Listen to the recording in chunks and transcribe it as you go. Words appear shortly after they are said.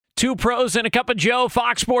Two pros and a cup of Joe,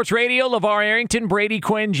 Fox Sports Radio, LaVar Arrington, Brady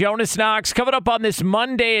Quinn, Jonas Knox. Coming up on this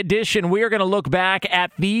Monday edition, we are going to look back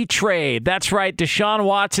at the trade. That's right, Deshaun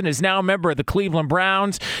Watson is now a member of the Cleveland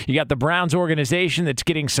Browns. You got the Browns organization that's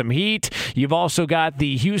getting some heat. You've also got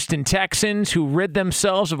the Houston Texans who rid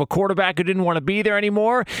themselves of a quarterback who didn't want to be there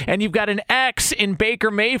anymore. And you've got an ex in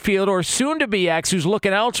Baker Mayfield, or soon-to-be ex, who's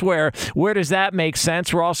looking elsewhere. Where does that make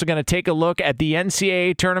sense? We're also going to take a look at the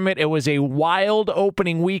NCAA tournament. It was a wild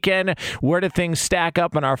opening weekend. Where do things stack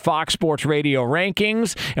up in our Fox Sports Radio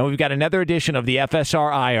rankings? And we've got another edition of the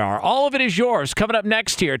FSR IR. All of it is yours. Coming up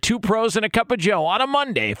next here, Two Pros and a Cup of Joe on a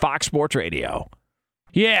Monday, Fox Sports Radio.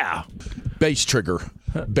 Yeah. Bass trigger.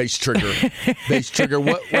 Bass trigger. Bass trigger.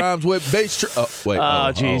 What rhymes with bass trigger? Oh, wait.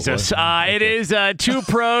 Oh, Jesus. Okay. It is Two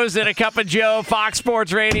Pros and a Cup of Joe, Fox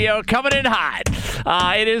Sports Radio, coming in hot.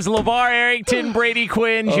 It is LaVar Arrington, Brady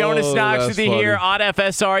Quinn, Jonas Knox with you here on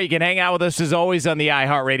FSR. You can hang out with us, as always, on the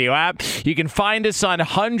iHeartRadio app. You can find us on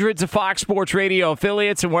hundreds of Fox Sports Radio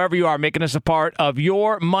affiliates and wherever you are, making us a part of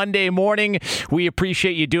your Monday morning. We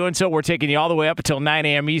appreciate you doing so. We're taking you all the way up until 9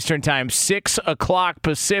 a.m. Eastern Time, 6 o'clock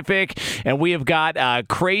Pacific, and we have got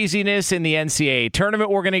craziness in the NCAA tournament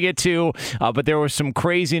we're going to get to, but there was some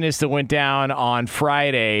craziness that went down on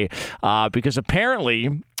Friday because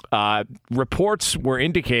apparently reports were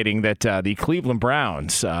indicating that the Cleveland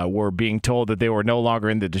Browns were being told that they were no longer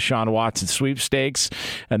in the Deshaun Watson sweepstakes.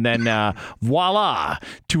 And then, voila,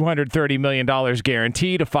 $230 million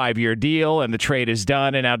guaranteed, a 5-year deal, and the trade is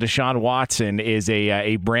done. And now Deshaun Watson is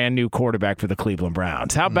a brand new quarterback for the Cleveland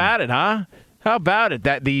Browns. How about it, huh? How about it,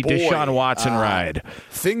 the Deshaun Watson ride?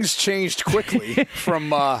 Things changed quickly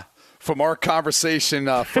from our conversation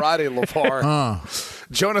Friday, LaVar.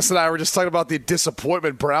 Jonas and I were just talking about the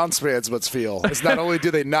disappointment Browns fans must feel. It's not only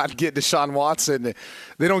do they not get Deshaun Watson,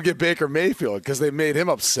 they don't get Baker Mayfield because they made him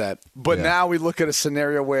upset. But now we look at a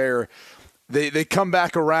scenario where they come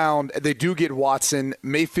back around, they do get Watson.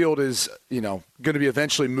 Mayfield is going to be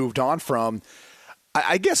eventually moved on from.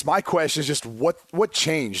 I guess my question is just what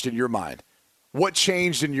changed in your mind? What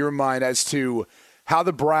changed in your mind as to how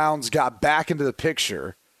the Browns got back into the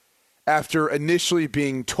picture after initially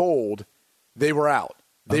being told they were out?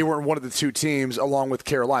 They weren't one of the two teams along with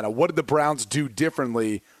Carolina. What did the Browns do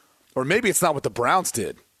differently? Or maybe it's not what the Browns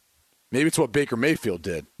did. Maybe it's what Baker Mayfield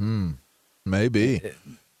did. Maybe.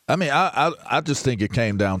 I mean, I just think it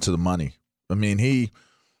came down to the money. I mean, he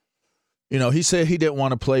said he didn't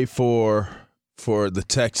want to play for the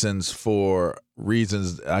Texans for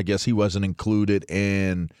reasons. I guess he wasn't included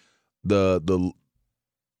in the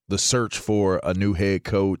search for a new head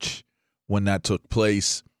coach when that took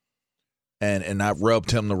place, and I rubbed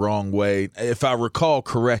him the wrong way, if I recall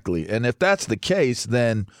correctly. And if that's the case,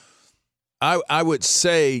 then I would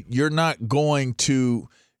say you're not going to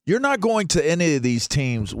any of these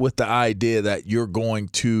teams with the idea that you're going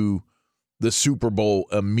to the Super Bowl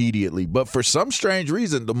immediately. But for some strange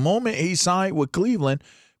reason, the moment he signed with Cleveland,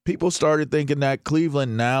 people started thinking that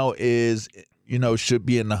Cleveland now is, should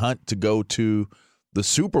be in the hunt to go to the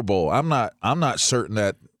Super Bowl. I'm not certain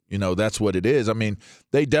that, that's what it is. I mean,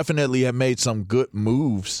 they definitely have made some good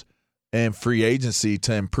moves in free agency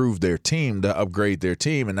to improve their team, to upgrade their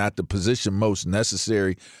team, and at the position most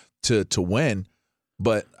necessary to win.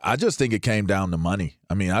 But I just think it came down to money.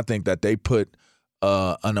 I mean, I think that they put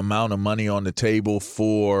an amount of money on the table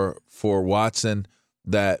for Watson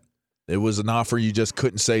that it was an offer you just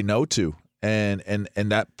couldn't say no to. And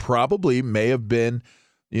that probably may have been,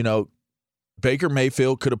 Baker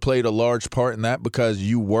Mayfield could have played a large part in that because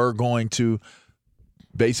you were going to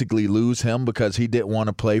basically lose him because he didn't want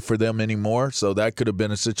to play for them anymore. So that could have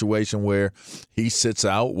been a situation where he sits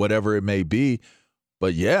out, whatever it may be.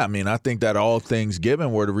 But, yeah, I mean, I think that all things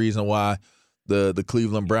given were the reason why the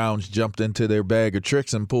Cleveland Browns jumped into their bag of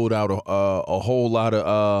tricks and pulled out a whole lot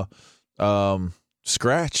of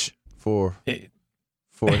scratch for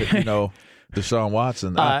Deshaun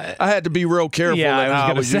Watson. I had to be real careful in how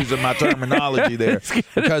I was using my terminology there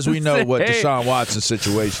because we know what Deshaun Watson's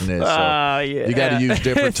situation is. So you got to use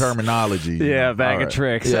different terminology. Yeah, bag of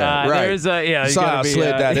tricks. Yeah, right. I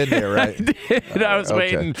slid that in there, right? I was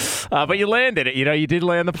waiting, but you landed it. You did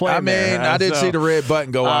land the plane. I mean, I did see the red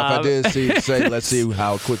button go off. I did say, let's see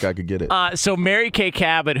how quick I could get it. So Mary Kay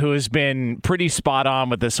Cabot, who has been pretty spot on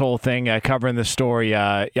with this whole thing, covering the story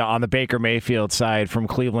on the Baker Mayfield side from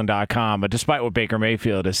Cleveland.com, but despite what Baker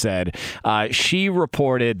Mayfield has said, she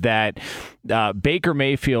reported that Baker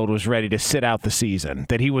Mayfield was ready to sit out the season,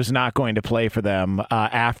 that he was not going to play for them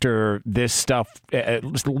after this stuff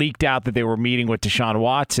leaked out that they were meeting with Deshaun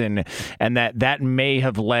Watson, and that may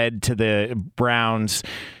have led to the Browns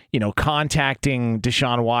contacting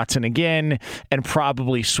Deshaun Watson again and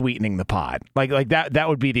probably sweetening the pot. Like that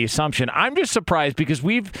would be the assumption. I'm just surprised because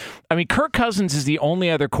Kirk Cousins is the only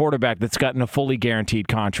other quarterback that's gotten a fully guaranteed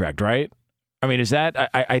contract, right? I mean, is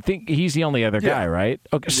that I think he's the only other guy, right?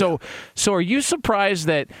 Okay, so are you surprised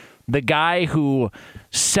that the guy who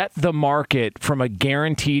set the market from a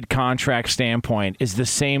guaranteed contract standpoint is the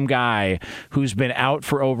same guy who's been out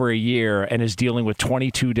for over a year and is dealing with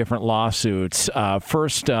 22 different lawsuits,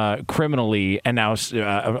 first criminally and now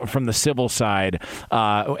from the civil side,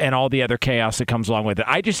 and all the other chaos that comes along with it?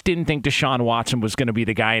 I just didn't think Deshaun Watson was going to be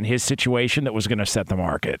the guy in his situation that was going to set the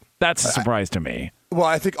market. That's a surprise to me. Well,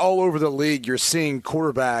 I think all over the league you're seeing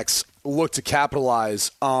quarterbacks look to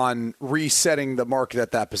capitalize on resetting the market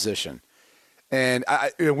at that position. And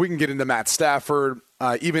we can get into Matt Stafford,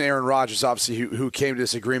 even Aaron Rodgers, obviously, who came to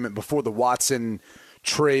this agreement before the Watson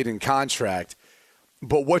trade and contract.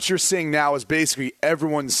 But what you're seeing now is basically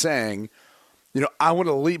everyone saying, I want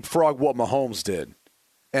to leapfrog what Mahomes did.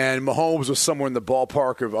 And Mahomes was somewhere in the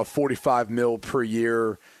ballpark of $45 million per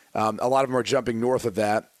year. A lot of them are jumping north of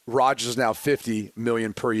that. Rodgers is now $50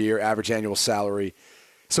 million per year, average annual salary.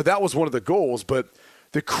 So that was one of the goals. But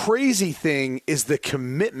the crazy thing is the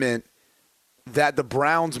commitment that the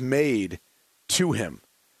Browns made to him.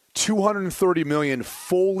 $230 million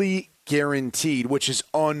fully guaranteed, which is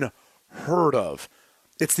unheard of.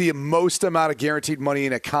 It's the most amount of guaranteed money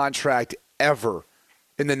in a contract ever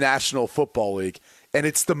in the National Football League, and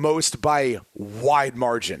it's the most by a wide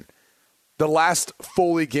margin. The last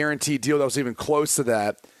fully guaranteed deal that was even close to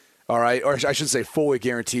that, all right, or I should say fully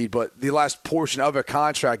guaranteed, but the last portion of a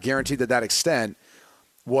contract guaranteed to that extent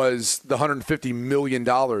was the $150 million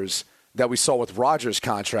that we saw with Rodgers'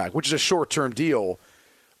 contract, which is a short-term deal,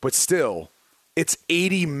 but still, it's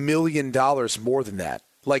 $80 million more than that.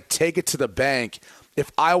 Like, take it to the bank.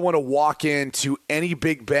 If I want to walk into any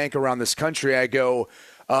big bank around this country, I go,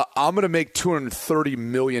 I'm going to make $230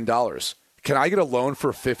 million. Can I get a loan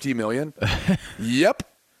for $50 million? Yep.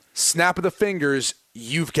 Snap of the fingers,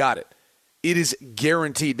 you've got it. It is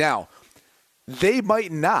guaranteed. Now, they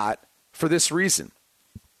might not for this reason.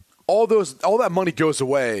 All that money goes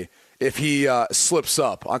away if he slips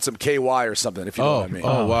up on some KY or something, if you know what I mean.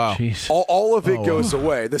 Oh, wow. All of it goes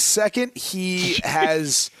away. The second he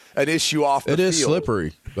has an issue off the field. It is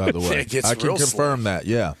slippery, by the way. I can confirm that,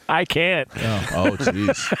 yeah. I can't. Oh,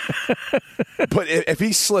 jeez. But if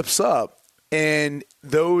he slips up and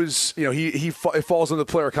those, it falls under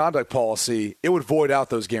the player conduct policy, it would void out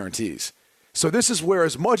those guarantees. So this is where,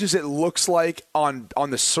 as much as it looks like on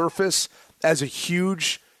the surface as a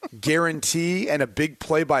huge guarantee and a big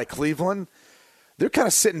play by Cleveland, they're kind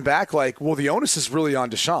of sitting back like, well, the onus is really on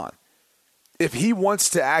Deshaun. If he wants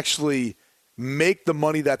to actually make the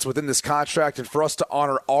money that's within this contract and for us to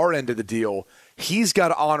honor our end of the deal, he's got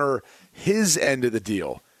to honor his end of the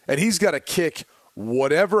deal. And he's got to kick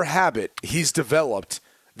whatever habit he's developed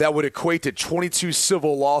that would equate to 22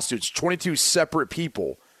 civil lawsuits, 22 separate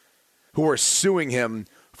people who are suing him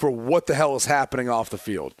for what the hell is happening off the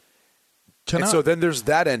field. So then there's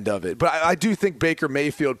that end of it. But I do think Baker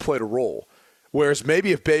Mayfield played a role. Whereas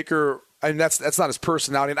maybe if Baker, and that's not his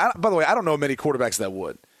personality. And by the way, I don't know many quarterbacks that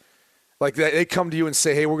would. Like they come to you and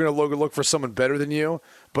say, hey, we're going to look for someone better than you.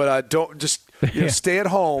 But don't just stay at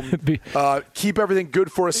home. Keep everything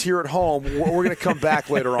good for us here at home. We're going to come back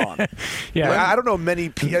later on. I don't know many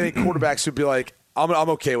quarterbacks who'd be like, I'm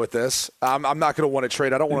okay with this. I'm not going to want to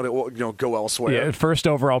trade. I don't want to go elsewhere. Yeah, first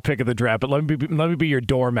overall pick of the draft, but let me be your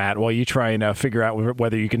doormat while you try and figure out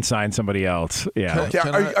whether you can sign somebody else. Yeah.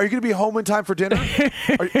 Are you going to be home in time for dinner?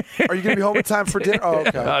 Are you going to be home in time for dinner? Oh,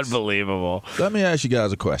 okay. Unbelievable. Let me ask you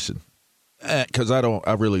guys a question, because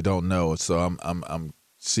I really don't know. So I'm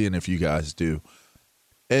seeing if you guys do.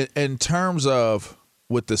 In terms of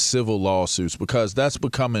with the civil lawsuits, because that's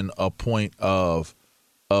becoming a point of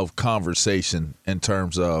conversation in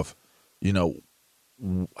terms of,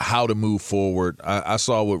 how to move forward. I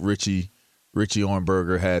saw what Richie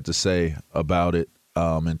Ornberger had to say about it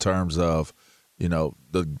in terms of,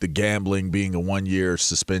 the gambling being a 1-year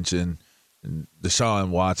suspension, and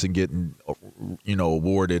Deshaun Watson getting,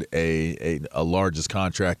 awarded a largest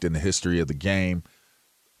contract in the history of the game.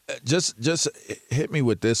 Just hit me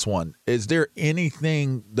with this one. Is there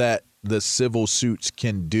anything that the civil suits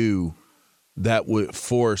can do that would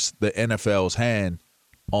force the NFL's hand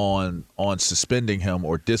on suspending him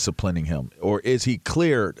or disciplining him? Or is he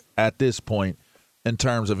cleared at this point in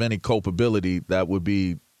terms of any culpability that would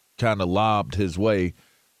be kind of lobbed his way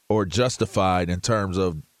or justified in terms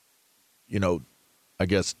of, I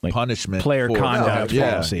guess, like punishment? Player conduct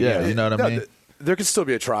policy. Yeah, you know what I mean? There could still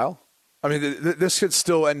be a trial. I mean, this could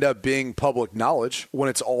still end up being public knowledge when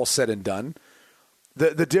it's all said and done.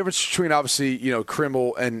 The difference between, obviously,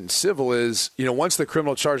 criminal and civil is, once the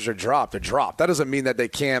criminal charges are dropped, they're dropped. That doesn't mean that they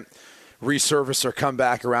can't resurface or come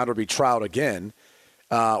back around or be trialed again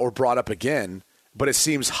or brought up again, but it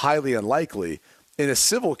seems highly unlikely. In a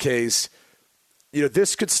civil case,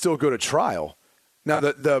 this could still go to trial. Now,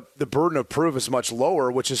 the burden of proof is much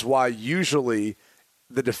lower, which is why usually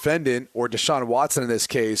the defendant, or Deshaun Watson in this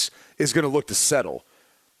case, is going to look to settle.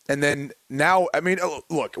 And then now, I mean,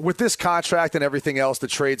 look, with this contract and everything else, the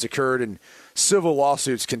trades occurred, and civil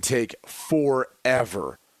lawsuits can take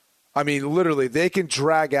forever. I mean, literally, they can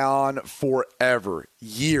drag on forever,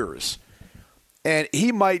 years. And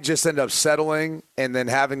he might just end up settling and then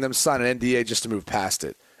having them sign an NDA just to move past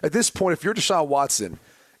it. At this point, if you're Deshaun Watson,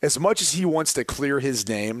 as much as he wants to clear his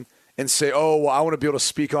name and say, oh, well, I want to be able to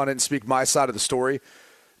speak on it and speak my side of the story,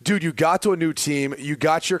 dude, you got to a new team, you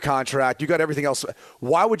got your contract, you got everything else.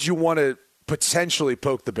 Why would you want to potentially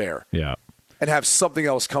poke the bear? Yeah. And have something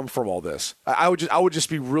else come from all this? I would just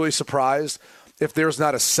be really surprised if there's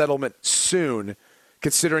not a settlement soon,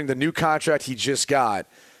 considering the new contract he just got.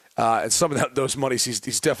 And some of those monies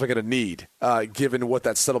he's definitely going to need, given what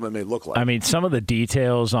that settlement may look like. I mean, some of the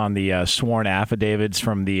details on the sworn affidavits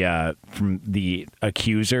from the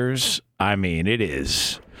accusers. I mean,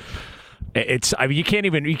 it's. I mean, you can't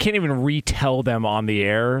even retell them on the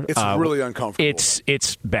air. It's really uncomfortable.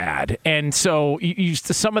 It's bad, and so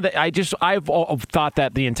some of the. I've thought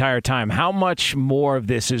that the entire time. How much more of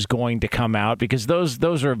this is going to come out? Because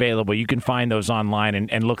those are available. You can find those online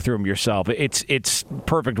and look through them yourself. It's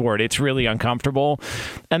perfect word. It's really uncomfortable,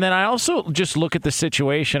 and then I also just look at the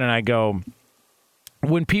situation and I go,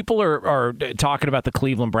 when people are talking about the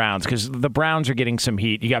Cleveland Browns, because the Browns are getting some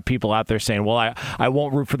heat, you got people out there saying, well, I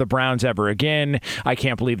won't root for the Browns ever again. I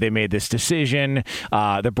can't believe they made this decision.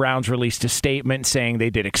 The Browns released a statement saying they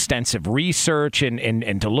did extensive research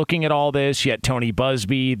into looking at all this, yet Tony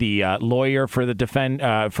Busby, the lawyer for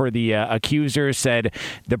the accusers, said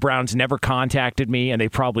the Browns never contacted me, and they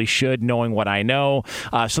probably should, knowing what I know.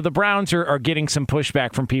 So the Browns are getting some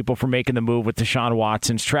pushback from people for making the move with Deshaun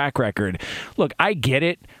Watson's track record. Look, I get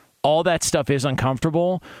it. All that stuff is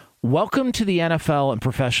uncomfortable. Welcome to the NFL and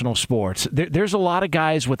professional sports. There's a lot of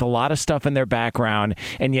guys with a lot of stuff in their background,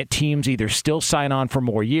 and yet teams either still sign on for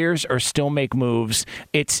more years or still make moves.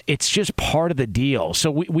 It's just part of the deal.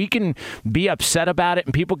 So we can be upset about it,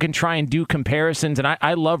 and people can try and do comparisons. And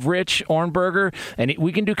I love Rich Ohrnberger, and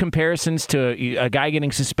we can do comparisons to a guy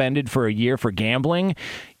getting suspended for a year for gambling.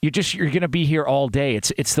 You're going to be here all day.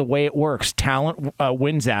 It's the way it works. Talent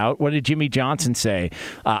wins out. What did Jimmy Johnson say?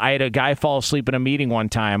 I had a guy fall asleep in a meeting one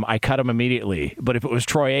time. I cut him immediately. But if it was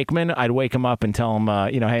Troy Aikman, I'd wake him up and tell him,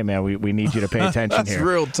 hey man, we need you to pay attention That's here.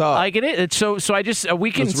 Real talk. Like it is. So I just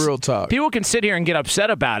we can. That's real talk. People can sit here and get upset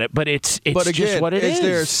about it, but it's again, just what it is. Is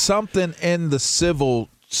there something in the civil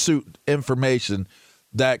suit information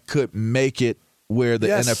that could make it where the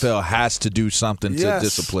NFL has to do something to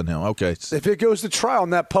discipline him? Okay. If it goes to trial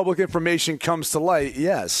and that public information comes to light,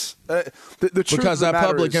 yes. The truth because that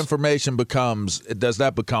public is, information does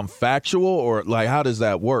that become factual, or like how does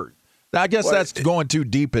that work? I guess that's going too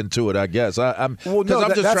deep into it, I guess. I'm just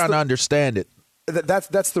trying to understand it.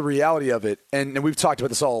 That's the reality of it, and we've talked about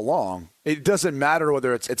this all along. It doesn't matter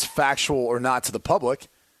whether it's factual or not to the public.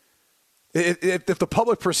 If the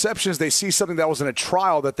public perception is they see something that was in a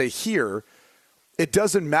trial that they hear, it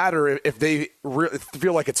doesn't matter if they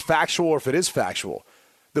feel like it's factual or if it is factual.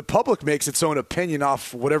 The public makes its own opinion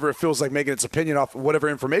off whatever it feels like making its opinion off whatever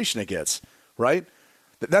information it gets, right?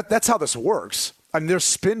 That's how this works. I mean, there's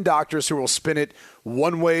spin doctors who will spin it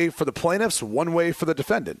one way for the plaintiffs, one way for the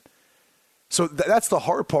defendant. So that's the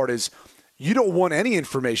hard part is you don't want any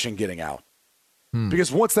information getting out.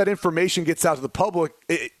 Because once that information gets out to the public,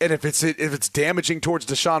 and if it's damaging towards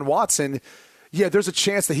Deshaun Watson, there's a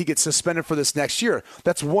chance that he gets suspended for this next year.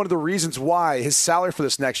 That's one of the reasons why his salary for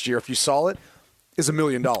this next year, if you saw it, is $1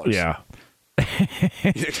 million. Yeah.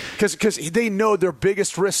 Because they know their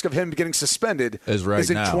biggest risk of him getting suspended is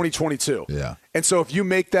in now. 2022. Yeah. And so if you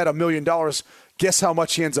make that $1 million, guess how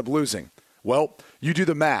much he ends up losing? Well, you do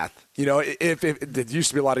the math. If it used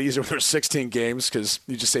to be a lot easier when there were 16 games because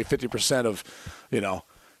you just say 50% of,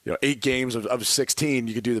 8 games of 16,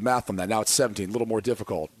 you could do the math on that. Now it's 17, a little more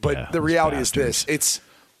difficult. But the reality is this: it's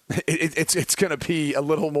going to be a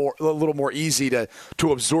little more easy to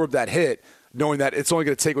absorb that hit knowing that it's only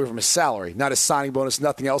going to take away from his salary, not his signing bonus,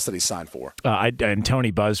 nothing else that he signed for. And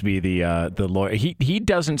Tony Busby, the lawyer, he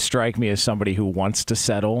doesn't strike me as somebody who wants to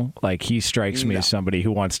settle. Like, he strikes me as somebody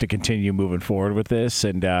who wants to continue moving forward with this.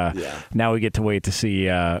 And now we get to wait to see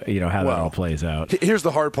how that all plays out. Here's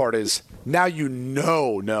the hard part is now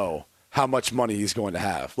know how much money he's going to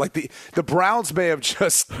have. Like the Browns may have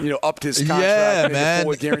just upped his contract, and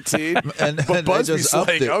fully guaranteed, but Busby's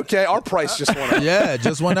like, okay, our price just went up. Yeah, it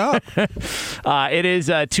just went up. It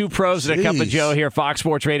is two pros and a cup of Joe here. Fox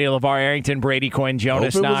Sports Radio, LaVar Arrington, Brady Quinn,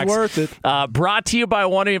 Jonas Knox. It was worth it. Brought to you by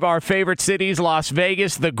one of our favorite cities, Las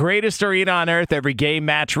Vegas, the greatest arena on earth. Every game,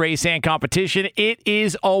 match, race, and competition, it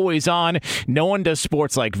is always on. No one does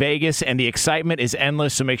sports like Vegas, and the excitement is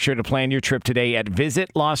endless. So make sure to plan your trip today at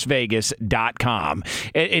visitlasvegas.com.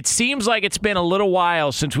 It seems like it's been a little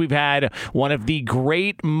while since we've had one of the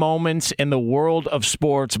great moments in the world of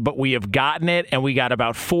sports, but we have gotten it, and we got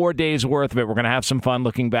about 4 days worth of it. We're going to have some fun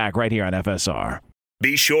looking back right here on FSR.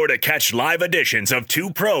 Be sure to catch live editions of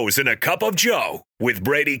Two Pros and a Cup of Joe with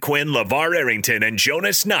Brady Quinn, LaVar Arrington, and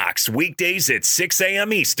Jonas Knox weekdays at 6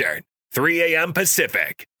 a.m. Eastern, 3 a.m.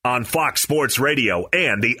 Pacific on Fox Sports Radio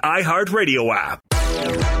and the iHeartRadio app.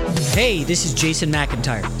 Hey, this is Jason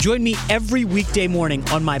McIntyre. Join me every weekday morning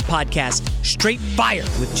on my podcast, Straight Fire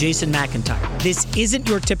with Jason McIntyre. This isn't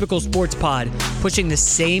your typical sports pod pushing the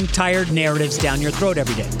same tired narratives down your throat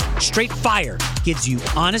every day. Straight Fire gives you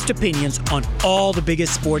honest opinions on all the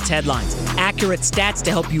biggest sports headlines, accurate stats to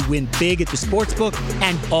help you win big at the sportsbook,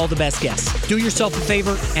 and all the best guests. Do yourself a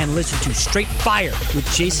favor and listen to Straight Fire with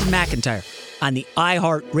Jason McIntyre on the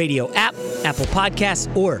iHeartRadio app, Apple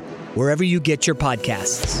Podcasts, or wherever you get your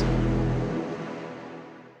podcasts.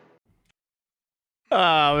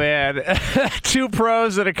 Oh, man. Two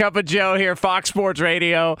pros and a cup of Joe here, Fox Sports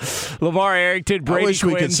Radio. LaVar Arrington, Brady I wish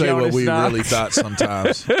we Quinn, could say Jonas what we Knox. really thought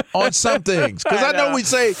sometimes on some things. Because I know we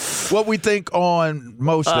say what we think on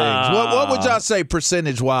most things. What would y'all say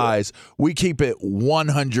percentage-wise? We keep it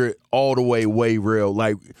 100 all the way real.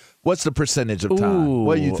 Like, what's the percentage of time?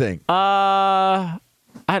 What do you think? At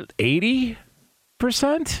 80%?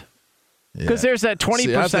 Because there's that 20%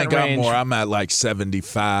 See, I think range. I'm at like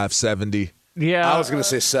 75, 70. Yeah. I was going to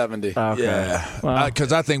say 70. Okay. Yeah.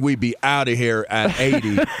 Because I think we'd be out of here at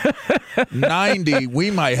 80. 90,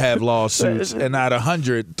 we might have lawsuits. And at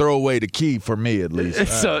 100, throw away the key for me at least.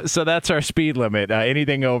 So that's our speed limit.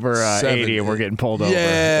 Anything over 80, and we're getting pulled over.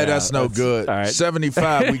 Yeah, that's no good. All right.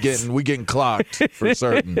 75, we getting clocked for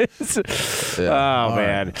certain. Oh,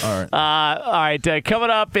 man. All right. All right. Coming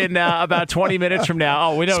up in about 20 minutes from now.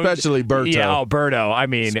 Oh, we know. Especially Berto. Yeah, Berto. I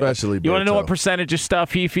mean, especially you want to know Berto. what percentage of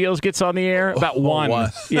stuff he feels gets on the air? About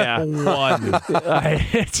one. Yeah. One.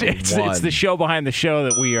 It's the show behind the show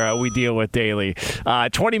that we deal with daily.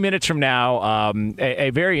 20 minutes from now, a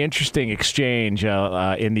very interesting exchange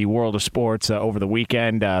in the world of sports over the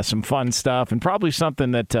weekend. Some fun stuff, and probably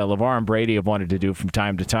something that LaVar and Brady have wanted to do from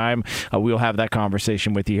time to time. We'll have that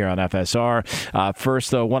conversation with you here on FSR. First,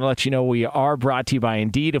 though, I want to let you know we are brought to you by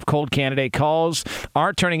Indeed. If cold candidate calls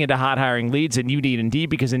aren't turning into hot hiring leads, and you need Indeed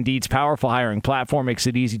because Indeed's powerful hiring platform makes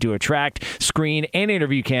it easy to attract, screen, and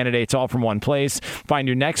interview candidates all from one place. Find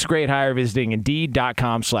your next great hire visiting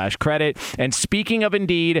Indeed.com/credit. And speaking of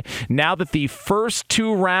Indeed, now that the first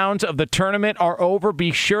 2 rounds of the tournament are over,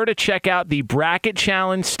 be sure to check out the Bracket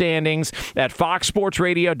Challenge standings at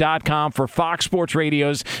FoxSportsRadio.com for Fox Sports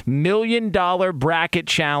Radio's $1 Million Bracket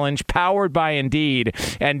Challenge powered by Indeed.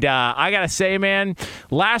 And I got to say, man,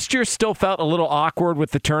 last year still felt a little awkward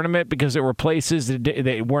with the tournament because there were places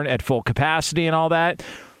that weren't at full capacity and all that.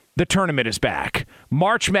 The tournament is back.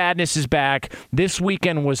 March Madness is back. This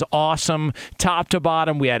weekend was awesome. Top to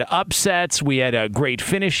bottom, we had upsets. We had great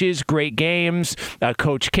finishes, great games.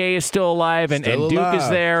 Coach K is still alive, and Duke is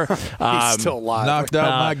there. He's still alive. Knocked out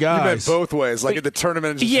my guys. You meant both ways, like in the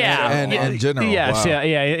tournament. And in general. Yes, wow.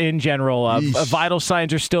 In general. Vital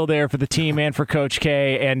signs are still there for the team and for Coach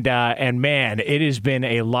K. And man, it has been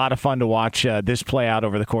a lot of fun to watch this play out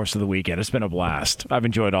over the course of the weekend. It's been a blast. I've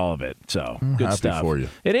enjoyed all of it. So good happy stuff. for you.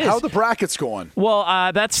 It is. How are the brackets going? Well,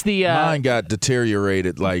 that's the mine got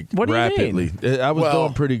deteriorated What do you rapidly. mean? I was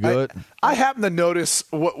doing pretty good. I happened to notice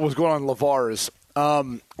what was going on in LaVar's.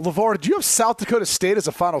 LaVar, did you have South Dakota State as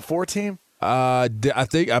a Final Four team? I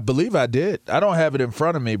believe I did. I don't have it in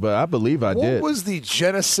front of me, but I believe I did. What was the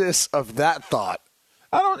genesis of that thought?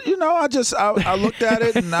 I don't, I looked at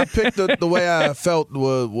it and I picked the way I felt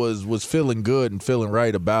was feeling good and feeling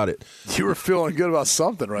right about it. You were feeling good about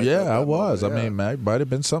something, right? Yeah, I was. Moment, yeah. I mean, it might have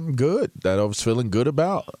been something good that I was feeling good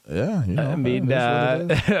about. Yeah, I mean,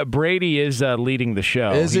 Brady is leading the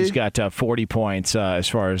show. He's got 40 points as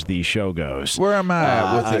far as the show goes. Where am I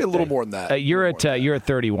at with it? A little more than that. You're at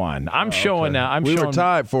 31. I'm showing. We were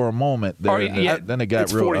tied for a moment there. Then it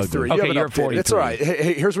got real 43. ugly. Okay, you're at 43. It's all right.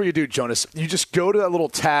 Hey, here's what you do, Jonas. You just go to that little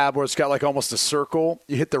tab where it's got like almost a circle.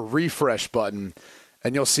 You hit the refresh button,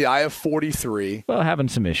 and you'll see I have 43. Well, having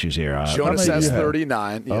some issues here. Jonas has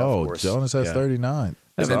 39. Yeah, of course. Jonas has 39.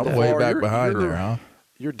 And I'm way back behind there, huh?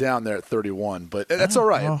 You're down there at 31, but that's all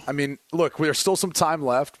right. I mean, look, there's still some time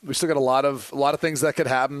left. We still got a lot of things that could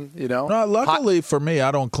happen. No, luckily for me,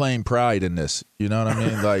 I don't claim pride in this. You know what I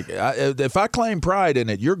mean? Like, if I claim pride in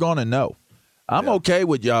it, you're gonna know. I'm okay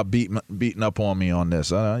with y'all beating up on me on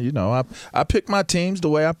this. I pick my teams the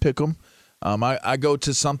way I pick them. I go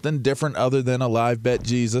to something different other than a live bet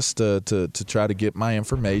Jesus to try to get my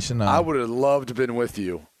information. I would have loved to have been with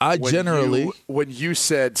you. When you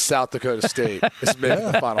said South Dakota State is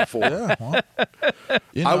making the Final Four. Yeah,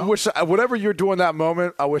 well, I wish whatever you're doing that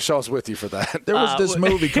moment, I wish I was with you for that. There was this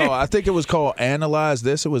movie called, I think it was called Analyze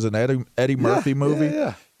This. It was an Eddie Murphy movie.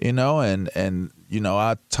 Yeah. And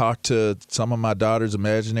I talked to some of my daughter's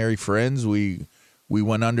imaginary friends. We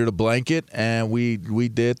went under the blanket and we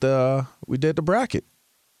did the bracket,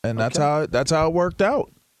 and that's how it worked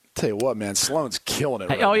out. Tell you what, man, Sloan's killing it.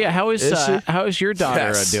 Right yeah, now. how is your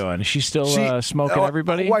daughter doing? Is she still smoking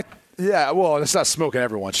everybody? Yeah, well, it's not smoking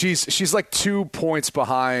everyone. She's like 2 points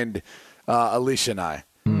behind Alicia and I.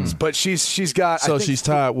 But she's got. So she's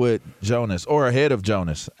tied with Jonas, or ahead of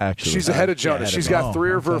Jonas, actually. She's ahead of Jonas. She's got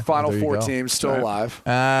 3 of her Final Four teams still alive.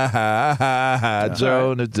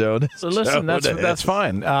 Jonas. So listen, that's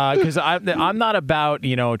fine. Because I'm not about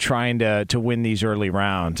trying to win these early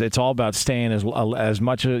rounds. It's all about staying as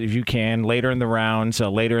much as you can later in the rounds,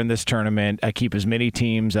 later in this tournament. I keep as many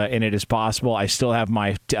teams in it as possible. I still have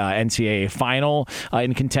my NCAA final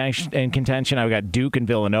in contention. I've got Duke and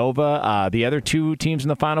Villanova. The other 2 teams in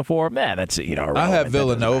the Final Four, man, that's I have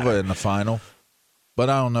Villanova in the final, but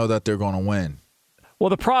I don't know that they're going to win. Well,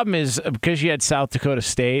 the problem is because you had South Dakota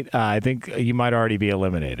State, I think you might already be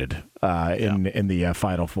eliminated in the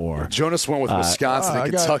Final Four. Jonas went with Wisconsin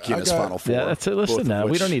and Kentucky in his Final Four. Yeah, listen,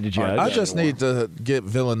 we don't need to judge. I just need to get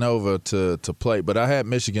Villanova to play, but I had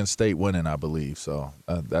Michigan State winning, I believe, so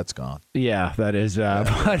that's gone. Yeah, that is.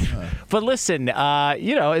 But listen,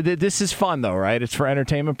 this is fun though, right? It's for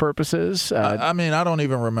entertainment purposes. I mean, I don't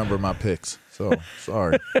even remember my picks, so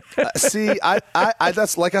sorry. See, I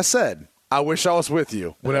that's like I said. I wish I was with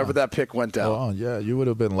you whenever that pick went down. Oh, yeah, you would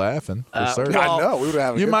have been laughing for certain. I know. We would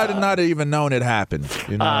have. You might have not even known it happened.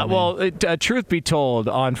 Truth be told,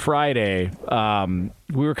 on Friday,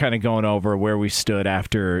 we were kind of going over where we stood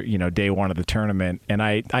after day one of the tournament, and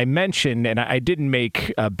I mentioned, and I didn't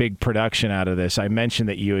make a big production out of this. I mentioned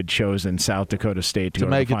that you had chosen South Dakota State to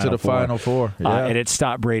make it to the Final Four, and it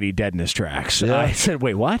stopped Brady dead in his tracks. Yeah. I said,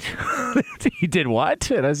 "Wait, what? He did what?"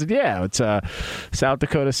 And I said, "Yeah, it's South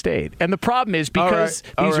Dakota State." And the problem is because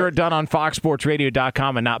these are done on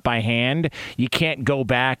FoxSportsRadio.com and not by hand, you can't go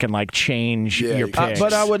back and change your picks.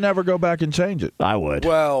 But I would never go back and change it. I would.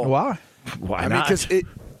 Well, why? Why not? Because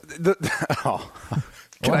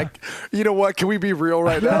you know what? Can we be real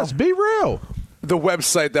right now? Yes, be real. The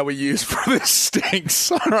website that we use for this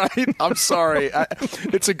stinks, all right? I'm sorry.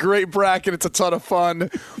 It's a great bracket. It's a ton of fun.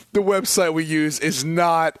 The website we use is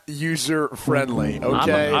not user-friendly,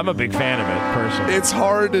 okay? I'm a big fan of it, personally. It's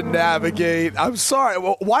hard to navigate. I'm sorry.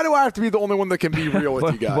 Well, why do I have to be the only one that can be real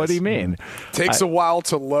with you guys? What do you mean? Takes a while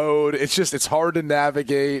to load. It's hard to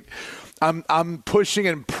navigate. I'm pushing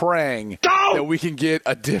and praying that we can get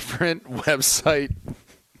a different website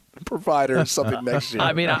provider or something next year.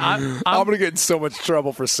 I mean, I'm going to get in so much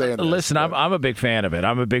trouble for saying this. Listen, I'm a big fan of it.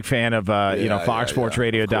 I'm a big fan of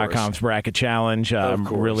FoxSportsRadio.com's bracket challenge. I'm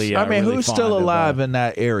really. I mean, really who's still alive in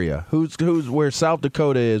that area? Who's where South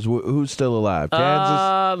Dakota is? Who's still alive?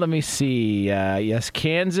 Kansas. Let me see. Yes,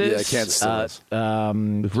 Kansas. Yeah, Kansas still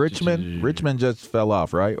is. Richmond just fell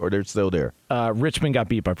off, right? Or they're still there? Richmond got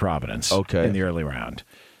beat by Providence. In the early round.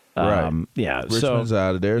 Right. Yeah. Richmond's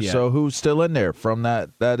out of there. Yeah. So who's still in there from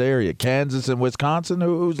that area? Kansas and Wisconsin?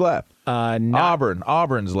 Who's left? Auburn.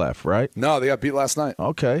 Auburn's left, right? No, they got beat last night.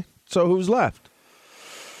 Okay. So who's left?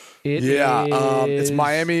 It's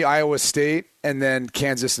Miami, Iowa State, and then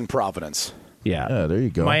Kansas and Providence. Yeah. There you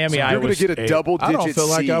go. Miami, so Iowa you're going to get a double-digit I don't feel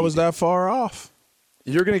like seed. I was that far off.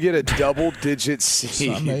 You're going to get a double-digit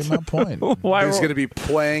seed. I made my point. Who's going to be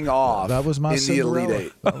playing off that was my in Cinderella. the Elite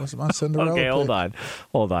Eight. That was my Cinderella. Okay,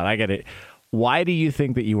 hold on. I get it. Why do you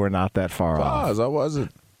think that you were not that far off? Because I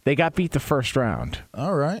wasn't. They got beat the first round.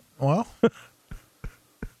 All right. Well,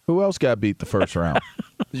 who else got beat the first round?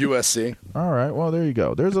 USC. All right. Well, there you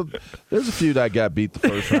go. There's a few that got beat the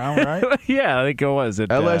first round, right? Yeah, I think it was.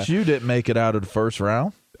 LSU didn't make it out of the first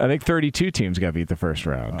round. I think 32 teams got beat the first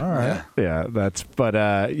round. All right. Yeah, that's. But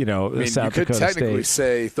South you could Dakota technically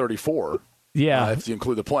State. say 34. Yeah, if you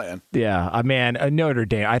include the plan. Yeah, man, Notre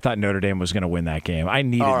Dame. I thought Notre Dame was going to win that game. I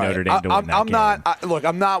needed Notre Dame to win that game.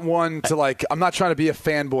 I'm not one to I'm not trying to be a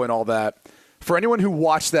fanboy and all that. For anyone who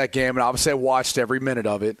watched that game, and obviously I watched every minute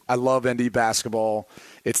of it. I love ND basketball.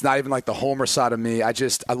 It's not even like the homer side of me. I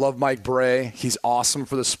love Mike Bray. He's awesome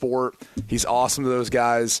for the sport. He's awesome to those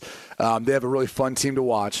guys. They have a really fun team to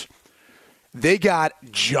watch. They got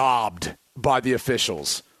jobbed by the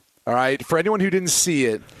officials. All right. For anyone who didn't see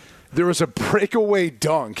it, there was a breakaway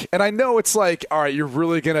dunk. And I know it's like, all right, you're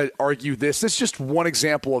really going to argue this. This is just one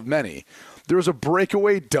example of many. There was a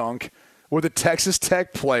breakaway dunk where the Texas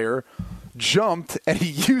Tech player jumped and he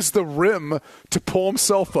used the rim to pull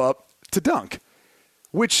himself up to dunk,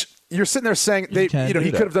 which you're sitting there saying he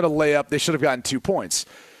could have done a layup. They should have gotten 2 points.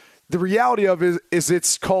 The reality of it is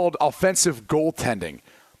it's called offensive goaltending.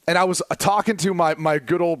 And I was talking to my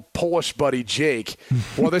good old Polish buddy, Jake,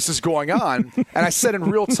 while this is going on. And I said in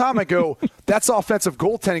real time, I go, that's offensive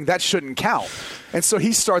goaltending. That shouldn't count. And so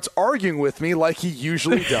he starts arguing with me like he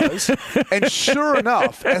usually does. And sure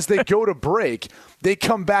enough, as they go to break, they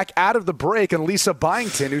come back out of the break. And Lisa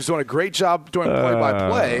Byington, who's doing a great job doing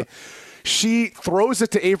play-by-play, she throws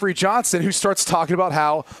it to Avery Johnson, who starts talking about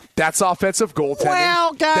how that's offensive goaltending.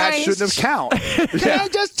 Well, guys, that shouldn't have counted. Can I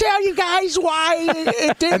just tell you guys why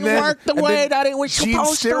it didn't work the way that it was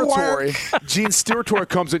supposed to work? Gene Steratore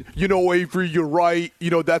comes in. Avery, you're right.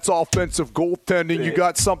 That's offensive goaltending. You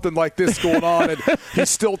got something like this going on, and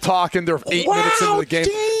he's still talking. They're 8 minutes into the game.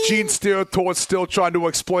 Gene Steratore is still trying to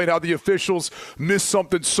explain how the officials missed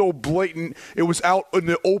something so blatant. It was out in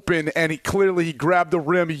the open, and he grabbed the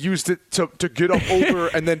rim. He used it to get up over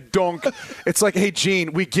and then dunk. It's like, hey,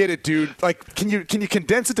 Gene, we get it, dude. Like, can you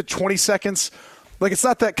condense it to 20 seconds? Like, it's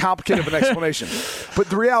not that complicated of an explanation. But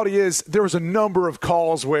the reality is there was a number of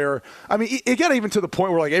calls where, it got even to the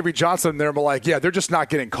point where, like, Avery Johnson and them were like, yeah, they're just not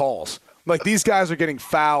getting calls. Like, these guys are getting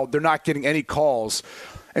fouled. They're not getting any calls.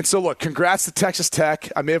 And so, look, congrats to Texas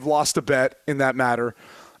Tech. I may have lost a bet in that matter.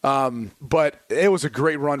 But it was a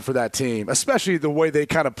great run for that team, especially the way they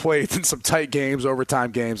kind of played in some tight games, overtime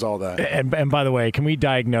games, all that. And by the way, can we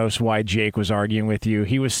diagnose why Jake was arguing with you?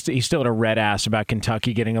 He still had a red ass about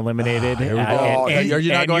Kentucky getting eliminated. Are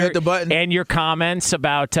you not going to hit the button? And your comments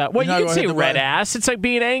about you can say red ass. It's like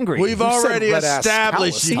being angry. We've already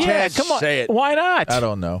established you can't come on. say it. Why not? I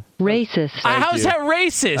don't know. Racist. How's that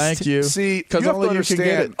racist? Thank you. See, because only you can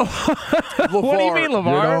get it. LaVar, what do you mean,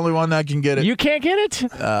 LaVar? You're the only one that can get it. You can't get it?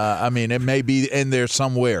 It may be in there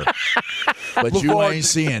somewhere, but LaVar, you ain't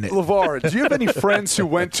seeing it. LaVar, do you have any friends who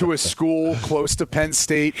went to a school close to Penn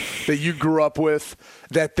State that you grew up with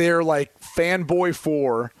that they're like fanboy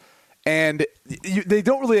for, and they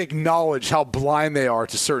don't really acknowledge how blind they are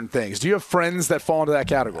to certain things? Do you have friends that fall into that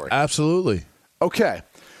category? Absolutely. Okay.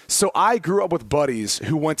 So I grew up with buddies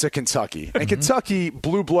who went to Kentucky. And Kentucky,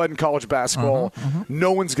 blue blood in college basketball,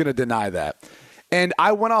 no one's going to deny that. And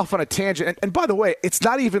I went off on a tangent. And by the way, it's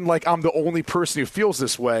not even like I'm the only person who feels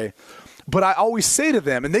this way. But I always say to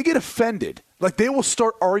them, and they get offended, like they will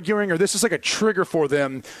start arguing, or this is like a trigger for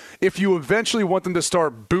them if you eventually want them to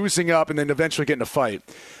start boozing up and then eventually get in a fight.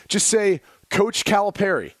 Just say, Coach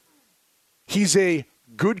Calipari, he's a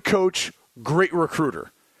good coach, great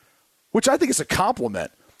recruiter, which I think is a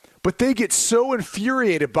compliment. But they get so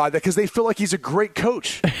infuriated by that because they feel like he's a great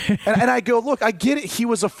coach. And I go, look, I get it. He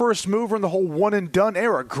was a first mover in the whole one-and-done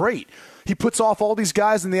era. Great. He puts off all these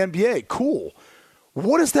guys in the NBA. Cool.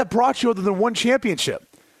 What has that brought you other than one championship?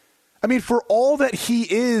 For all that he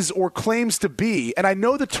is or claims to be, and I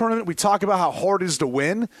know the tournament, we talk about how hard it is to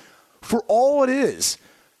win. For all it is,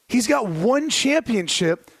 he's got one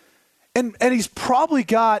championship, and he's probably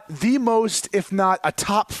got the most, if not a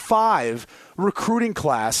top 5 recruiting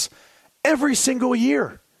class every single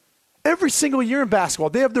year. Every single year in basketball.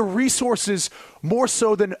 They have the resources more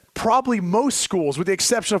so than probably most schools, with the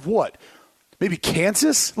exception of what? Maybe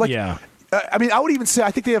Kansas? Yeah. I would even say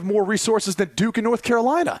I think they have more resources than Duke and North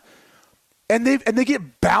Carolina. And they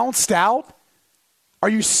get bounced out? Are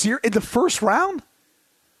you serious? In the first round?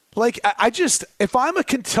 Like, if I'm a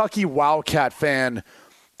Kentucky Wildcat fan,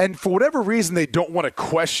 and for whatever reason they don't want to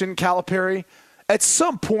question Calipari, at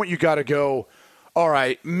some point you got to go, all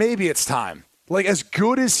right, maybe it's time. Like, as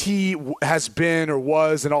good as he has been or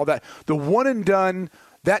was and all that, the one and done,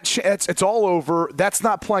 it's all over. That's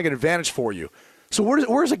not playing an advantage for you. So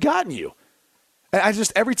where's it gotten you? And I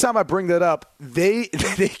just, every time I bring that up, they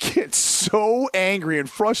get so angry and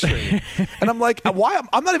frustrated. And I'm like, why?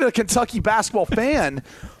 I'm not even a Kentucky basketball fan.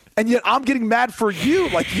 And yet I'm getting mad for you.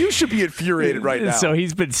 Like, you should be infuriated right now. So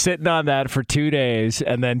he's been sitting on that for 2 days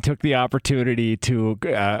and then took the opportunity to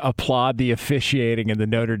applaud the officiating in the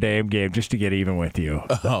Notre Dame game just to get even with you.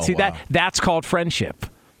 See, wow. That's called friendship.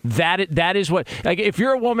 That is what, like, if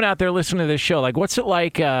you're a woman out there listening to this show, like, what's it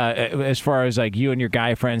like as far as like you and your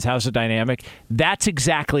guy friends? How's the dynamic? That's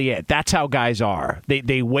exactly it. That's how guys are.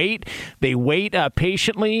 They wait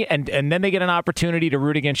patiently, and then they get an opportunity to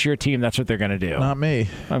root against your team. That's what they're going to do. Not me.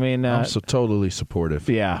 I mean, I'm so totally supportive.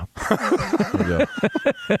 Yeah.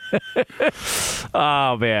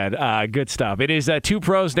 Oh man, good stuff. It is Two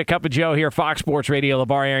Pros and a Cup of Joe here, Fox Sports Radio.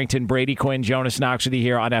 LaVar Arrington, Brady Quinn, Jonas Knox with you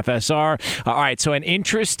here on FSR. All right, so an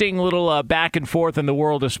interesting little back and forth in the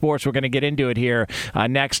world of sports. We're going to get into it here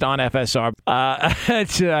next on FSR.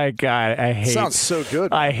 God, I hate. Sounds so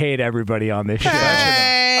good. I hate everybody on this show.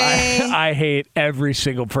 I hate every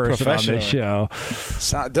single person on this show.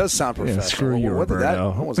 It does sound professional. Yeah, screw you,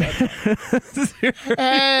 Roberto. What was that?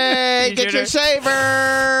 Hey, get your saver.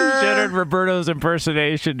 You should have Roberto's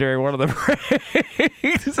impersonation during one of the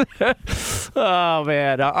breaks. Oh,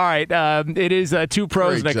 man. All right. It is Two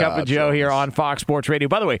Pros and a Cup of Joe here on Fox Sports Radio.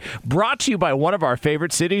 By the way, brought to you by one of our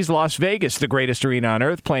favorite cities, Las Vegas, the greatest arena on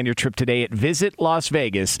earth. Plan your trip today at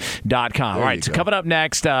visitlasvegas.com. All right, so coming up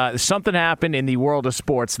next, something happened in the world of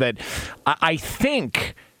sports that I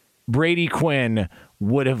think Brady Quinn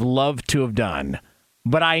would have loved to have done.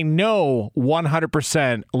 But I know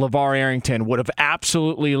 100% LaVar Arrington would have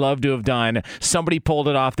absolutely loved to have done. Somebody pulled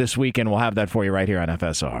it off this weekend. We'll have that for you right here on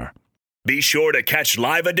FSR. Be sure to catch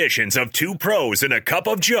live editions of Two Pros and a Cup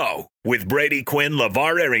of Joe with Brady Quinn,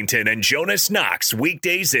 LaVar Arrington, and Jonas Knox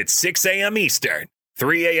weekdays at 6 a.m. Eastern,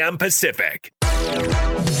 3 a.m. Pacific.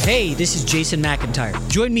 Hey, this is Jason McIntyre.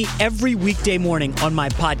 Join me every weekday morning on my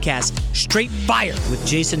podcast, Straight Fire with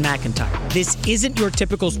Jason McIntyre. This isn't your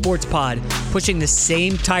typical sports pod pushing the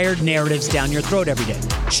same tired narratives down your throat every day.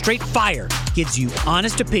 Straight Fire gives you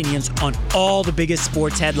honest opinions on all the biggest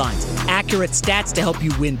sports headlines, accurate stats to help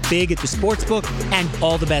you win big at the sportsbook, and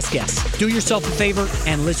all the best guests. Do yourself a favor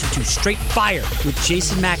and listen to Straight Fire with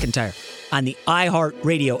Jason McIntyre on the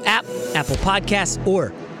iHeartRadio app, Apple Podcasts, or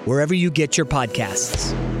wherever you get your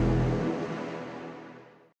podcasts.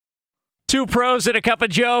 Two Pros and a Cup of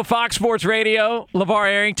Joe, Fox Sports Radio. LaVar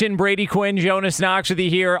Arrington, Brady Quinn, Jonas Knox with you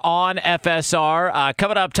here on FSR.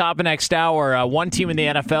 Coming up top of next hour, one team in the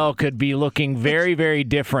NFL could be looking very, very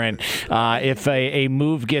different if a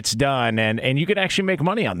move gets done, and you can actually make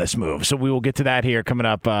money on this move. So we will get to that here coming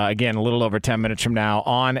up, again, a little over 10 minutes from now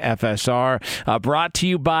on FSR. Brought to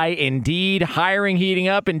you by Indeed. Hiring heating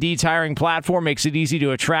up. Indeed's hiring platform makes it easy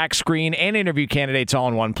to attract, screen, and interview candidates all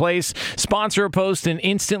in one place. Sponsor a post and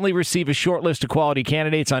instantly receive a short list of quality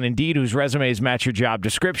candidates on Indeed whose resumes match your job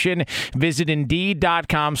description. Visit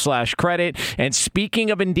Indeed.com/credit. And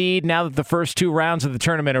speaking of Indeed, now that the first 2 rounds of the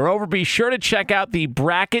tournament are over, be sure to check out the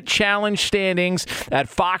Bracket Challenge standings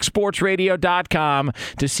at FoxSportsRadio.com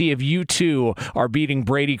to see if you too are beating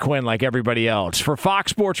Brady Quinn like everybody else. For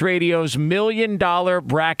Fox Sports Radio's $1 Million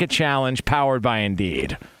Bracket Challenge powered by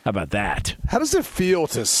Indeed. How about that? How does it feel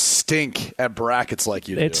to stink at brackets like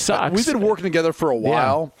you do? It sucks. We've been working together for a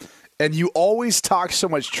while. Yeah. And you always talk so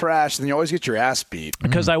much trash, and you always get your ass beat.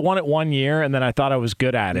 Because I won it 1 year, and then I thought I was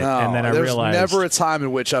good at it. No, and then I realized. There's never a time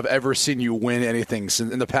in which I've ever seen you win anything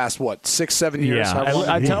in the past, 6, 7 years?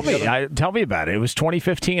 Yeah, tell me about it. It was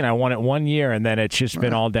 2015. I won it 1 year, and then it's just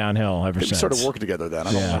been all downhill ever since. We started working together then.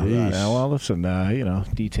 I don't know that. Yeah, well, listen,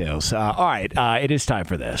 details. All right, it is time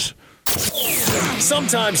for this.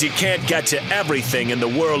 Sometimes you can't get to everything in the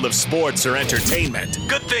world of sports or entertainment.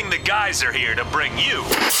 Good thing the guys are here to bring you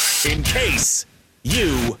in case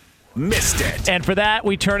you missed it. And for that,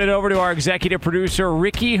 we turn it over to our executive producer,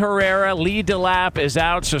 Ricky Herrera. Lee DeLapp is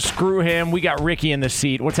out, so screw him. We got Ricky in the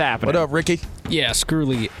seat. What's happening? What up, Ricky? Yeah, screw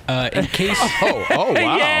Lee. In case... oh, wow.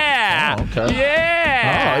 Yeah. Oh, okay.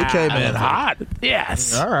 Yeah. Oh, he came in hot.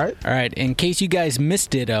 Yes. All right. In case you guys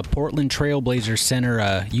missed it, Portland Trailblazers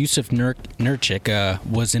center Yusuf Nurkic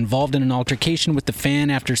was involved in an altercation with the fan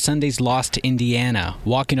after Sunday's loss to Indiana.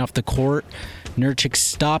 Walking off the court, Nurkic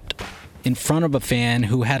stopped in front of a fan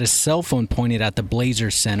who had a cell phone pointed at the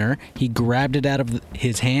Blazers center. He grabbed it out of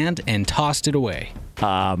his hand and tossed it away.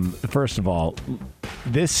 First of all,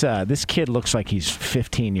 this kid looks like he's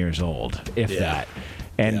 15 years old, if that.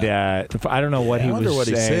 And I don't know what he was saying. I wonder what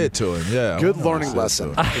he said to him. Yeah, good learning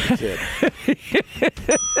lesson for the kid.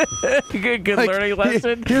 good learning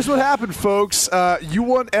lesson. Here's what happened, folks. You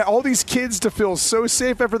want all these kids to feel so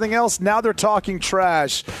safe, everything else. Now they're talking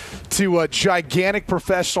trash to gigantic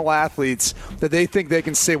professional athletes that they think they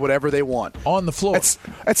can say whatever they want on the floor.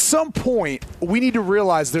 At some point, we need to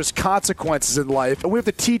realize there's consequences in life, and we have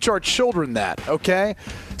to teach our children that, okay?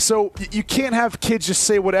 So you can't have kids just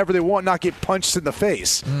say whatever they want, not get punched in the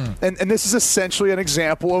face. And this is essentially an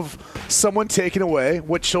example of someone taking away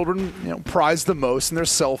what children prize the most in their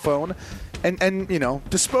cell phone and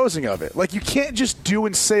disposing of it. Like, you can't just do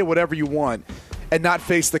and say whatever you want and not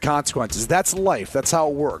face the consequences. That's life. That's how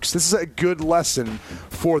it works. This is a good lesson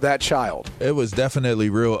for that child. It was definitely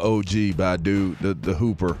real OG by dude, the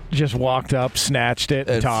hooper. Just walked up, snatched it,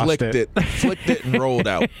 and tossed flicked it, and rolled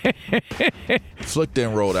out. Flicked it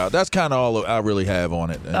and rolled out. That's kind of all I really have on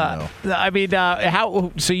it. I mean,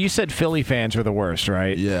 how? So you said Philly fans were the worst,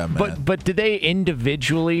 right? Yeah, man. But did they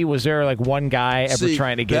individually? Was there like one guy ever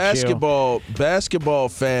trying to get you? Basketball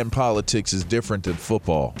fan politics is different than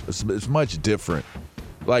football. It's much different.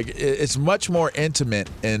 Like, it's much more intimate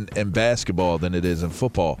in basketball than it is in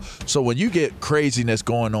football. So when you get craziness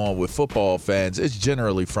going on with football fans, it's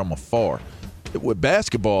generally from afar. With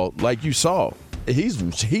basketball, like you saw,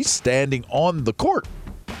 he's standing on the court.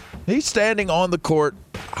 He's standing on the court,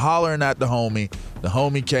 hollering at the homie. The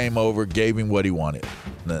homie came over, gave him what he wanted.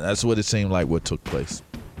 That's what it seemed like what took place.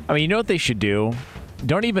 I mean, you know what they should do?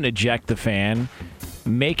 Don't even eject the fan.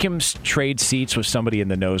 Make him trade seats with somebody in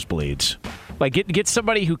the nosebleeds. Like, get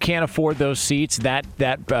somebody who can't afford those seats, that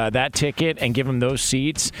ticket, and give him those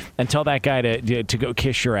seats, and tell that guy to go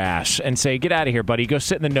kiss your ass and say, get out of here, buddy. Go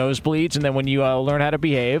sit in the nosebleeds, and then when you learn how to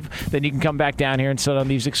behave, then you can come back down here and sit on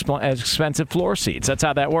these expensive floor seats. That's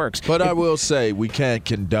how that works. But I will say, we can't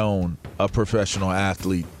condone a professional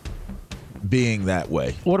athlete being that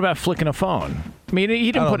way. What about flicking a phone? I mean,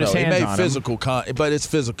 he didn't put his hands on him. But it's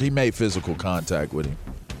physical. He made physical contact with him.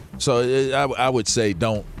 So I would say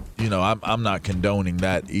don't. I'm not condoning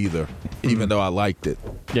that either, even though I liked it.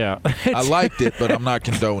 Yeah. I liked it, but I'm not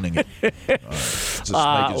condoning it. Just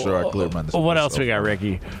making sure I clear my myself. What else we got,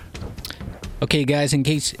 Ricky? Okay, guys, in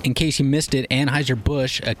case you missed it,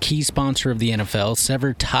 Anheuser-Busch, a key sponsor of the NFL,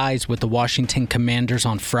 severed ties with the Washington Commanders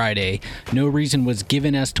on Friday. No reason was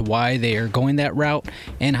given as to why they are going that route.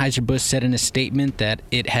 Anheuser-Busch said in a statement that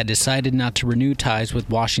it had decided not to renew ties with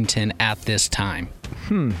Washington at this time.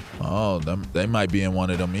 Oh, they might be in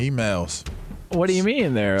one of them emails. What do you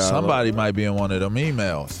mean there? Somebody might be in one of them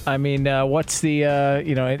emails. I mean, what's the, I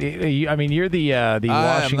mean, you're the Washington.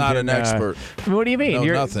 I am not an expert. What do you mean?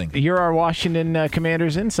 You're nothing. You're our Washington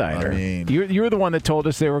Commanders insider. I mean, you're the one that told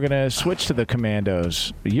us they were going to switch to the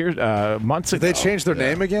Commandos months ago. Did they change their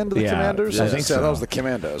name again to the Commanders? I think so. That was the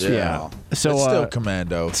Commandos. Yeah. So it's still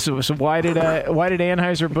Commandos. So why did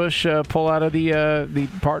Anheuser-Busch pull out of the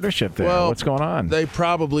partnership there? Well, what's going on? They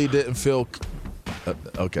probably didn't feel.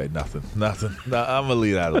 Okay, nothing. No, I'm gonna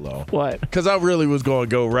leave that alone. What? Because I really was going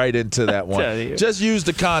to go right into that one. Just use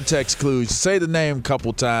the context clues. Say the name a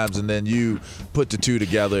couple times, and then you put the two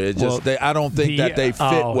together. I don't think that they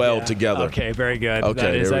fit together. Okay, very good.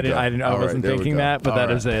 Okay, I wasn't thinking that, but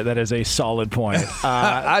that is a solid point.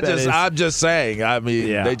 I'm just saying. I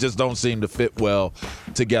mean, they just don't seem to fit well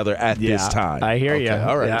together at this time. I hear you.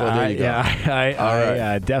 All right. Well, there you go.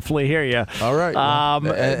 I definitely hear you. All right.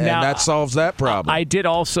 And that solves that problem. I did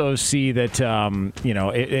also see that,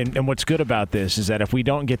 and what's good about this is that if we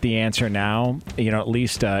don't get the answer now, at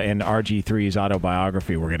least in RG3's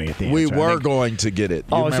autobiography, we're going to get the answer. We were going to get it.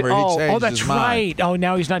 You remember he changed that's his mind. Right. Oh,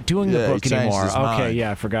 now he's not doing the book anymore. His okay, mind.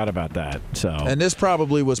 Yeah, I forgot about that. So, and this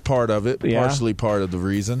probably was part of it, partially part of the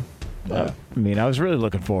reason. I mean, I was really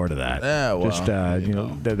looking forward to that. Yeah, well, just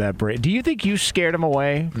that break. Do you think you scared him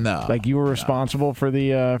away? No, like you were responsible for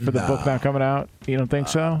the book not coming out. You don't think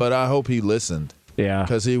so? But I hope he listened. Yeah,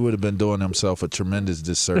 because he would have been doing himself a tremendous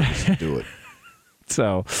disservice to do it.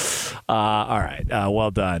 So, all right,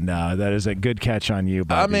 well done. That is a good catch on you.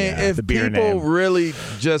 By if the beer people name. really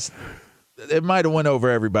just, it might have went over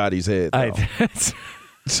everybody's head.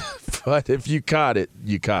 But if you caught it,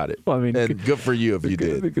 you caught it. Well, I mean, and good for you if you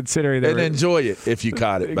did. Considering enjoy it if you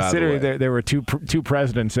caught it. By the way, there were two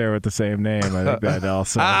presidents there with the same name. I think that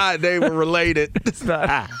also. They were related.